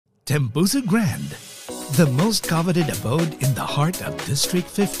Tembusu Grand, the most coveted abode in the heart of District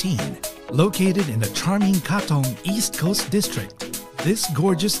 15, located in the charming Katong East Coast District. This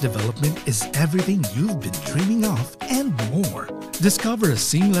gorgeous development is everything you've been dreaming of and more. Discover a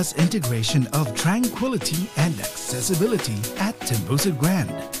seamless integration of tranquility and accessibility at Tembusu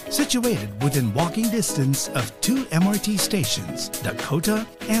Grand, situated within walking distance of 2 MRT stations, Dakota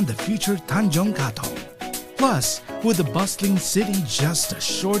and the future Tanjong Katong. Plus, with the bustling city just a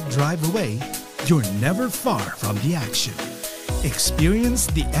short drive away, you're never far from the action. Experience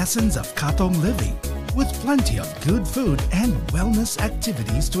the essence of Katong living with plenty of good food and wellness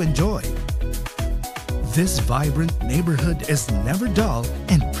activities to enjoy. This vibrant neighborhood is never dull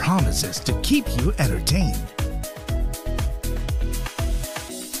and promises to keep you entertained.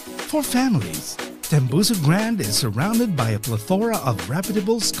 For families, Tembusu Grand is surrounded by a plethora of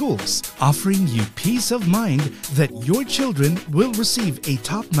reputable schools, offering you peace of mind that your children will receive a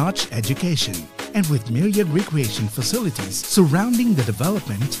top-notch education. And with myriad recreation facilities surrounding the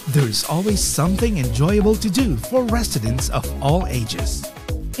development, there is always something enjoyable to do for residents of all ages.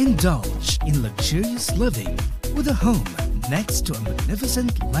 Indulge in luxurious living with a home next to a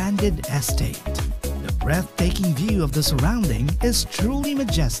magnificent landed estate. The breathtaking view of the surrounding is truly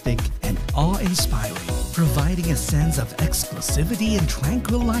majestic and awe-inspiring, providing a sense of exclusivity and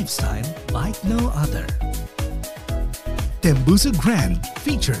tranquil lifestyle like no other. Tembusu Grand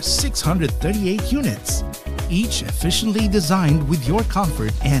features 638 units, each efficiently designed with your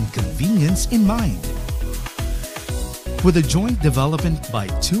comfort and convenience in mind. With a joint development by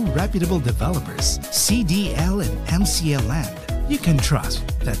 2 reputable developers, CDL and MCL Land, you can trust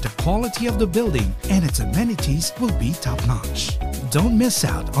that the quality of the building and its amenities will be top-notch. Don't miss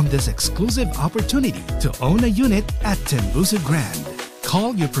out on this exclusive opportunity to own a unit at Tembusu Grand.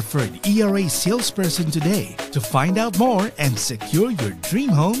 Call your preferred ERA salesperson today to find out more and secure your dream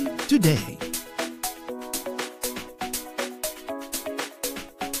home today.